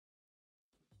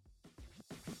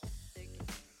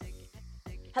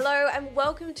Hello and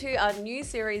welcome to our new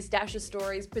series Dasher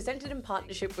Stories presented in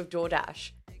partnership with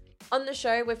DoorDash. On the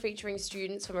show, we're featuring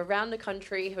students from around the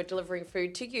country who are delivering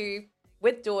food to you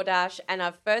with DoorDash, and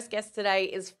our first guest today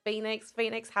is Phoenix.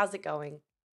 Phoenix, how's it going?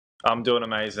 I'm doing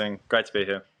amazing. Great to be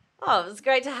here. Oh, it's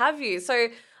great to have you. So,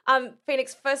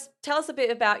 Phoenix, first tell us a bit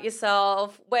about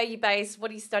yourself. Where are you based? What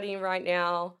are you studying right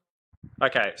now?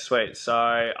 Okay, sweet. So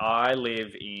I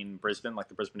live in Brisbane, like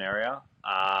the Brisbane area,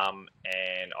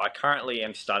 and I currently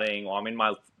am studying. Well, I'm in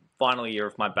my final year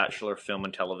of my Bachelor of Film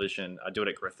and Television. I do it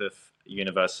at Griffith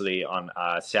University on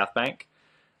South Bank.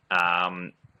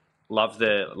 Um, love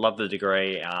the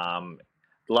degree. The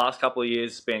last couple of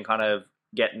years been kind of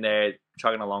getting there,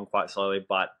 chugging along quite slowly,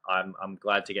 but I'm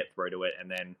glad to get through to it, and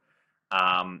then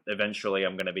eventually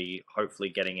I'm going to be hopefully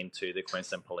getting into the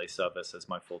Queensland Police Service as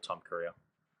my full time career.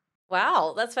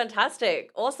 Wow, that's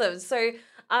fantastic. Awesome. So,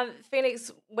 Phoenix,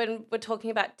 when we're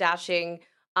talking about dashing,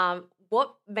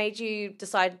 what made you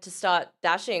decide to start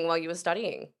dashing while you were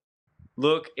studying?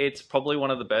 Look, it's probably one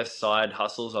of the best side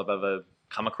hustles I've ever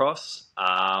come across.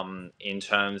 In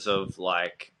terms of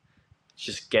like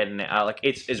just getting out, like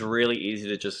it's really easy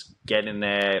to just get in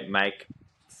there, make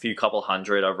a few couple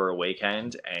hundred over a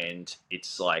weekend, and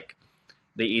it's like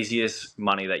the easiest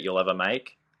money that you'll ever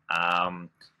make. Um,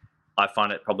 I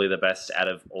find it probably the best out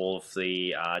of all of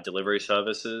the delivery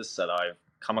services that I've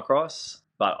come across.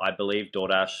 But I believe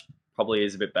DoorDash probably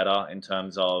is a bit better in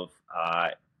terms of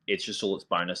it's just all its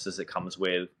bonuses it comes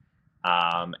with,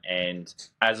 and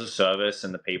as a service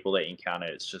and the people that you encounter,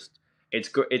 it's just it's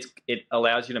good. It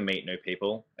allows you to meet new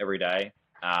people every day,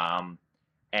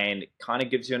 and kind of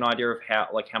gives you an idea of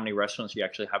how many restaurants you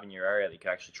actually have in your area that you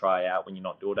can actually try out when you're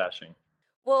not door dashing.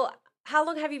 Well, how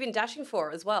long have you been dashing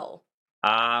for as well?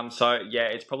 So yeah,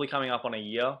 it's probably coming up on a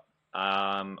year.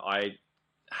 I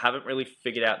haven't really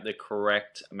figured out the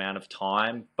correct amount of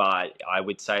time, but I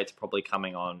would say it's probably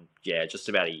coming on, yeah, just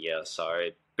about a year. So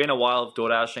it's been a while of door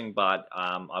dashing, but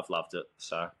I've loved it.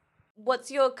 So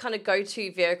What's your kind of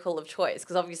go-to vehicle of choice?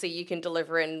 Because obviously you can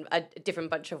deliver in a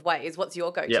different bunch of ways. What's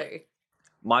your yeah, go-to?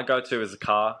 my go-to is a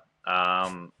car.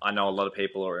 I know a lot of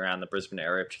people around the Brisbane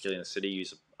area, particularly in the city,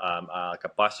 use like a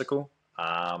bicycle,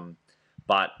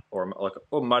 but or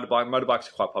motorbike. Motorbikes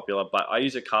are quite popular, but I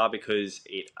use a car because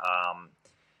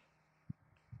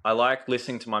I like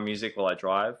listening to my music while I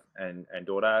drive and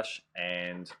DoorDash,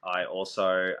 and I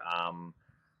also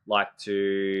like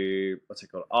to what's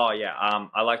it called? Oh yeah,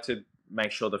 I like to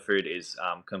make sure the food is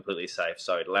completely safe,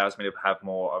 so it allows me to have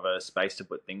more of a space to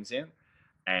put things in.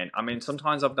 And I mean,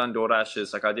 sometimes I've done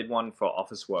DoorDashes, like I did one for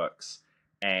Office Works,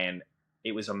 and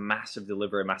it was a massive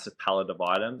delivery, a massive pallet of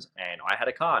items, and I had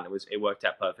a car, and it worked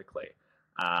out perfectly.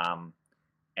 Um,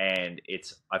 and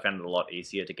I found it a lot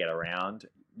easier to get around.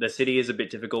 The city is a bit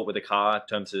difficult with a car in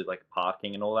terms of like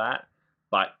parking and all that,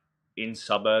 but in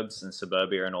suburbs and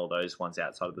suburbia and all those ones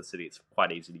outside of the city, it's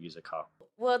quite easy to use a car.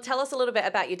 Well, tell us a little bit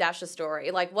about your dasher story.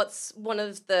 Like, what's one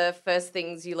of the first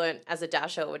things you learnt as a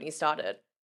dasher when you started?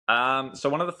 So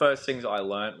one of the first things I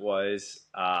learnt was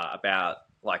about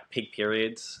like peak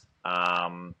periods,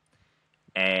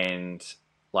 and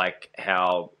like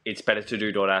how it's better to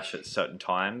do DoorDash at certain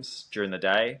times during the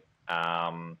day.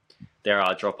 Um, there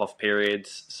are drop off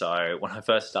periods. So when I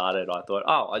first started, I thought,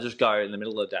 oh, I just go in the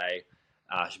middle of the day,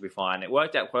 should be fine. It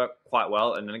worked out quite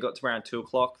well. And then it got to around 2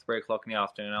 o'clock, 3 o'clock in the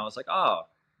afternoon. I was like, oh,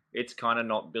 it's kind of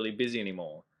not really busy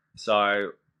anymore.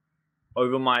 So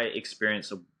over my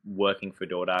experience of working for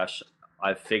DoorDash,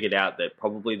 I've figured out that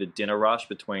probably the dinner rush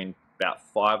between about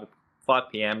 5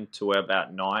 p.m. to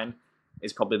about 9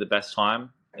 is probably the best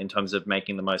time in terms of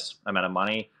making the most amount of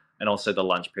money, and also the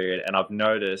lunch period. And I've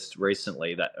noticed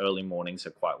recently that early mornings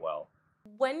are quite well.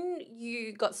 When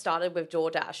you got started with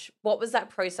DoorDash, what was that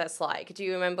process like? Do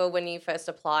you remember when you first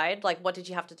applied? Like, what did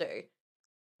you have to do?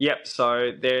 Yep.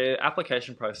 So the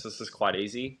application process is quite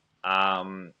easy.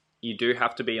 You do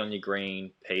have to be on your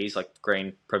green Ps, like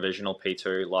green provisional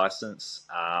P2 license,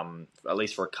 at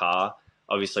least for a car.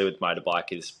 Obviously, with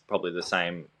motorbike is probably the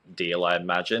same deal, I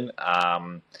imagine.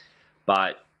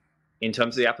 But in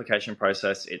terms of the application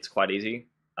process, it's quite easy.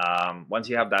 Once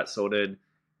you have that sorted,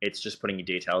 it's just putting your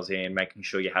details in, making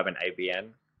sure you have an ABN.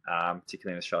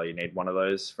 Particularly in Australia, you need one of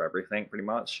those for everything, pretty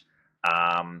much.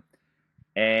 Um,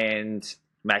 and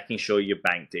making sure your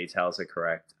bank details are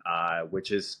correct,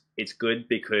 which is it's good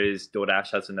because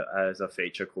DoorDash has a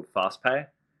feature called FastPay,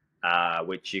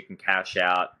 which you can cash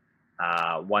out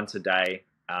once a day,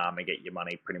 and get your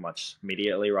money pretty much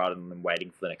immediately rather than waiting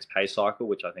for the next pay cycle,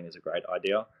 which I think is a great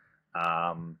idea.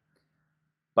 Um,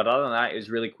 but other than that, it was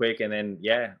really quick, and then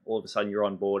yeah, all of a sudden you're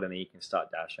on board, and then you can start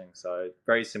dashing. So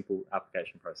very simple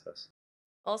application process.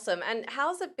 Awesome. And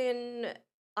how's it been?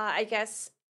 I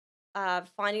guess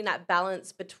finding that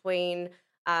balance between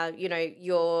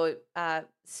your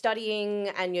studying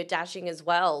and your dashing as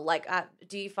well. Like,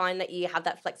 do you find that you have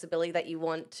that flexibility that you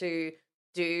want to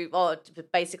do, or to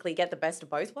basically get the best of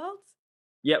both worlds?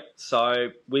 Yep. So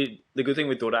with the good thing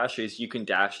with DoorDash is you can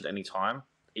dash at any time.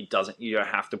 It doesn't. You don't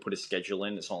have to put a schedule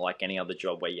in. It's not like any other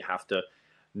job where you have to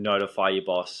notify your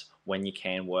boss when you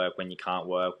can work, when you can't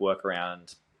work, work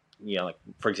around. Like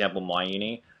for example, my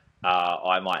uni.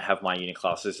 I might have my uni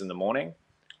classes in the morning.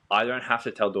 I don't have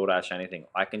to tell DoorDash anything.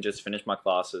 I can just finish my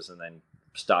classes and then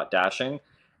start dashing.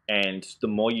 And the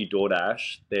more you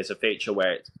DoorDash, there's a feature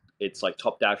where it's like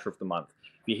top dasher of the month.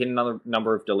 If you hit another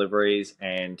number of deliveries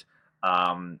and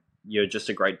you're just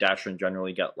a great dasher and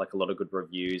generally get like a lot of good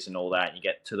reviews and all that, and you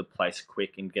get to the place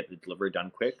quick and get the delivery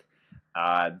done quick,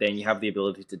 then you have the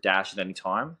ability to dash at any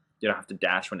time. You don't have to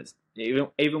dash when it's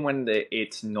even when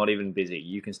it's not even busy.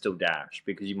 You can still dash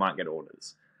because you might get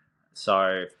orders.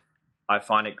 So I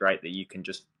find it great that you can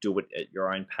just do it at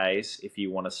your own pace. If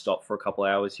you want to stop for a couple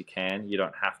hours, you can. You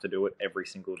don't have to do it every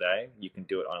single day. You can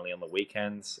do it only on the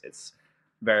weekends. It's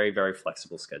very, very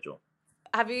flexible schedule.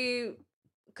 Have you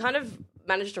kind of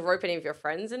managed to rope any of your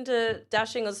friends into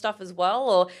dashing or stuff as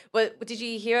well? Or did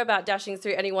you hear about dashing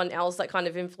through anyone else that kind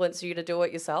of influenced you to do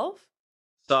it yourself?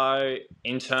 So,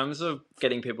 in terms of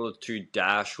getting people to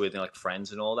dash with like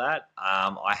friends and all that,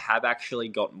 I have actually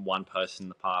gotten one person in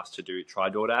the past to try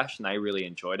DoorDash, and they really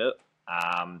enjoyed it.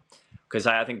 Because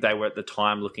I think they were at the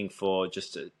time looking for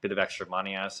just a bit of extra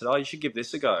money. And I said, "Oh, you should give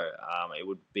this a go. It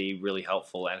would be really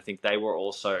helpful." And I think they were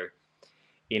also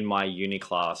in my uni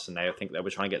class, and I think they were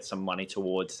trying to get some money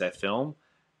towards their film,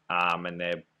 and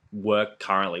their work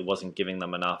currently wasn't giving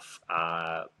them enough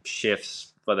shifts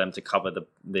for them to cover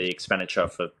the expenditure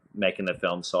for making the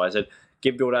film. So I said,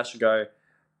 give DoorDash a go.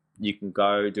 You can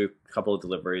go do a couple of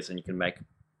deliveries and you can make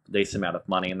a decent amount of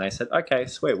money. And they said, okay,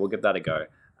 sweet, we'll give that a go.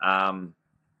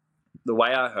 The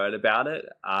way I heard about it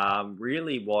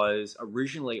really was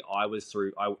originally I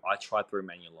tried through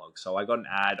Menulog. So I got an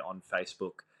ad on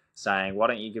Facebook saying, why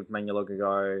don't you give Menulog a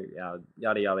go?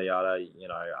 Yada, yada, yada,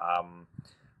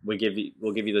 we'll give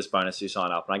you this bonus if you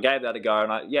sign up. And I gave that a go,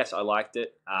 and I liked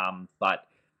it, but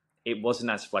it wasn't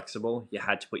as flexible. You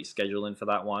had to put your schedule in for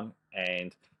that one,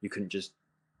 and you couldn't just,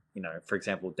 for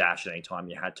example, dash at any time.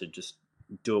 You had to just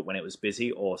do it when it was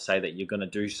busy, or say that you're going to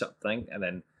do something and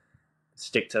then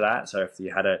stick to that. So if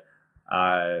you had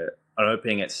an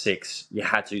opening at 6, you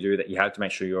had to do that. You had to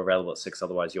make sure you're available at 6,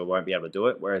 otherwise you won't be able to do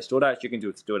it. Whereas DoorDash, you can do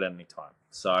it at any time.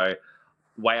 So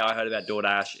the way I heard about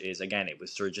DoorDash is, again, it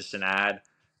was through just an ad,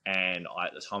 and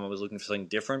at the time I was looking for something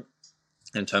different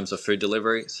in terms of food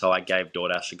delivery, so I gave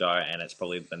DoorDash a go, and it's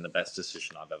probably been the best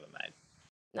decision I've ever made.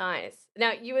 Nice.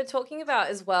 Now, you were talking about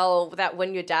as well that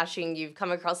when you're dashing, you've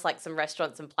come across like some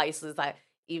restaurants and places that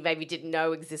you maybe didn't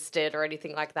know existed or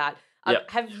anything like that.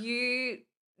 Yep. Have you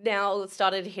now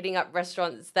started hitting up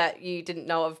restaurants that you didn't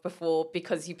know of before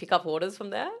because you pick up orders from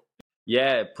there?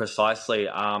 Yeah, precisely.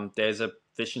 There's a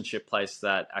fish and chip place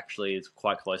that actually is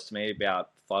quite close to me, about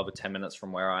 5 or 10 minutes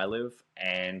from where I live.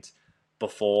 And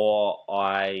before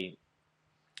I've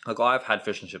had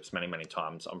fish and chips many, many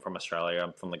times. I'm from Australia.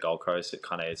 I'm from the Gold Coast. It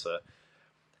kind of is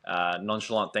a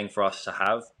nonchalant thing for us to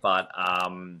have. But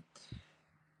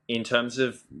in terms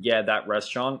of, that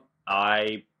restaurant,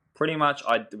 I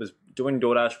was doing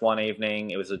DoorDash one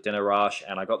evening. It was a dinner rush,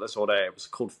 and I got this order. It was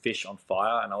called Fish on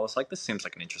Fire, and I was like, this seems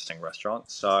like an interesting restaurant.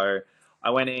 So I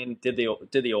went in, did the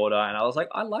order, and I was like,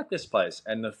 I like this place,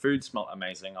 and the food smelled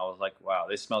amazing. I was like, wow,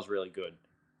 this smells really good.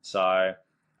 So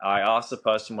I asked the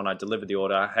person when I delivered the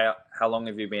order, how long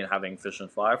have you been having Fish on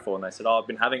Fire for? And they said, I've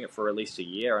been having it for at least a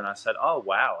year. And I said, oh,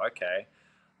 wow, okay.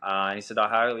 And he said, I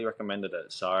highly recommended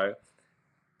it. So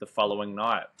the following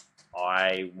night,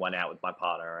 I went out with my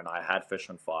partner and I had Fish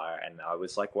on Fire, and I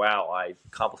was like, wow, I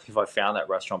can't believe I found that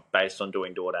restaurant based on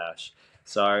doing DoorDash.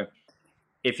 So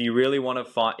if you really want to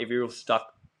find, if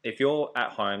you're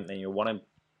at home and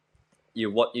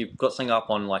you've got something up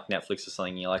on like Netflix or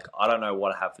something, you're like, I don't know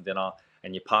what to have for dinner,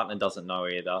 and your partner doesn't know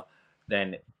either,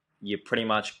 then you pretty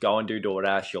much go and do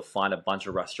DoorDash. You'll find a bunch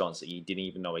of restaurants that you didn't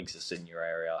even know existed in your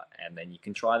area, and then you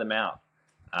can try them out.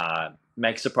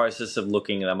 Makes the process of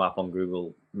looking them up on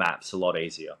Google Maps a lot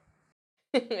easier.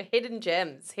 Hidden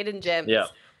gems. Yeah,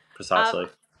 precisely.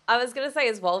 I was going to say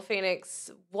as well,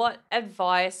 Phoenix, what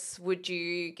advice would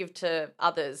you give to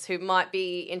others who might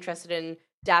be interested in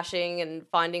dashing and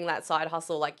finding that side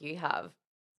hustle like you have?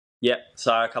 Yeah,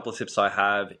 so a couple of tips I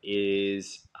have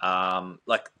is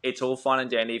it's all fun and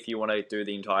dandy if you want to do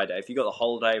the entire day. If you got the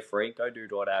whole day free, go do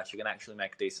DoorDash. You can actually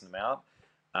make a decent amount,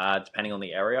 depending on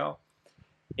the area.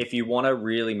 if you want to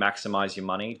really maximize your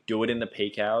money, do it in the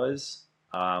peak hours.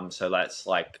 So that's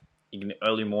like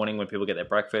early morning when people get their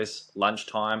breakfast,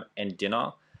 lunchtime, and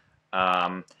dinner.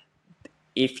 Um,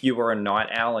 if you are a night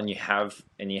owl and you have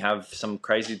some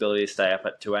crazy ability to stay up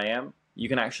at 2 a.m., you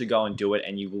can actually go and do it,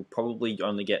 and you will probably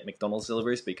only get McDonald's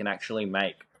deliveries, but you can actually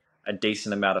make a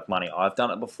decent amount of money. I've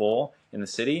done it before in the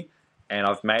city, and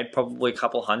I've made probably a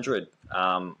couple hundred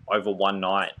over one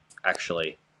night,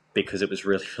 actually, because it was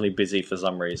really, really busy for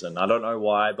some reason. I don't know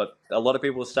why, but a lot of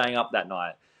people were staying up that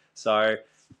night. So,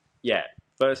 yeah,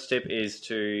 first tip is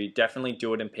to definitely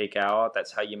do it in peak hour.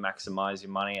 That's how you maximize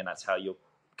your money, and that's how you'll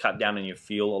cut down on your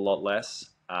fuel a lot less.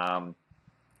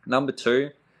 Number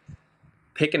two,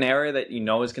 pick an area that you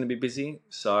know is going to be busy.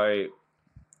 So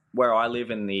where I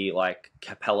live in the like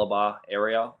Capalaba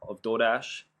area of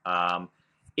DoorDash,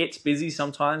 it's busy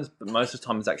sometimes, but most of the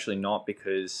time it's actually not,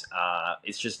 because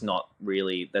it's just not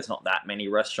really, there's not that many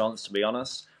restaurants, to be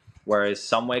honest. Whereas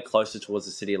somewhere closer towards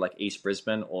the city like East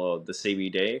Brisbane or the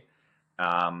CBD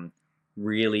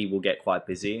really will get quite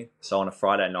busy. So on a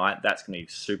Friday night, that's going to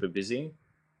be super busy.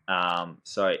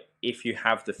 So if you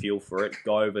have the fuel for it,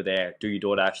 go over there, do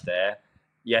your DoorDash there.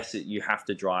 Yes, you have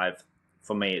to drive.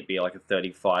 For me, it'd be like a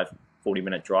 35,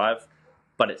 40-minute drive,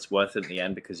 but it's worth it in the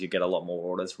end because you get a lot more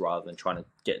orders rather than trying to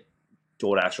get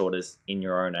DoorDash orders in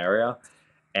your own area.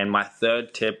 And my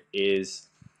third tip is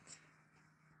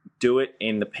do it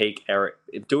in the peak area.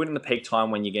 Do it in the peak time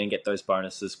when you're going to get those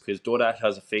bonuses, because DoorDash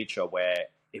has a feature where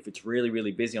if it's really,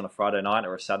 really busy on a Friday night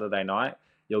or a Saturday night,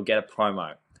 you'll get a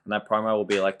promo. And that promo will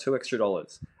be like $2 extra.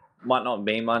 Might not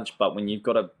be much, but when you've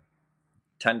got a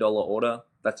 $10 order,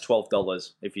 that's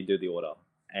 $12 if you do the order.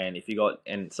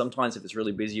 And sometimes if it's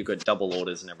really busy, you've got double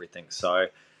orders and everything. So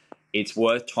it's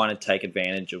worth trying to take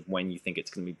advantage of when you think it's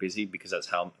going to be busy, because that's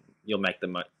how you'll make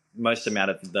the most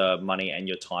amount of the money and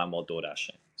your time while door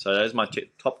dashing. So those are my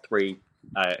top three,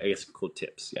 I guess, cool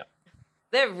tips. Yeah.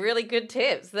 They're really good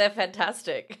tips. They're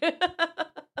fantastic.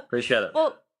 Appreciate it.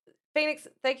 Well, Phoenix,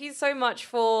 thank you so much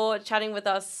for chatting with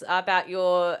us about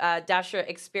your Dasher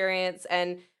experience.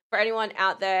 And for anyone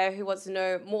out there who wants to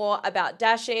know more about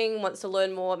dashing, wants to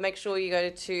learn more, make sure you go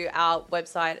to our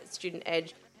website at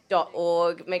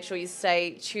studentedge.org. Make sure you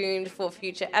stay tuned for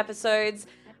future episodes.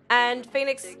 And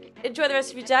Phoenix, enjoy the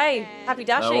rest of your day. Happy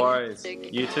dashing. No worries.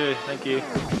 You too. Thank you.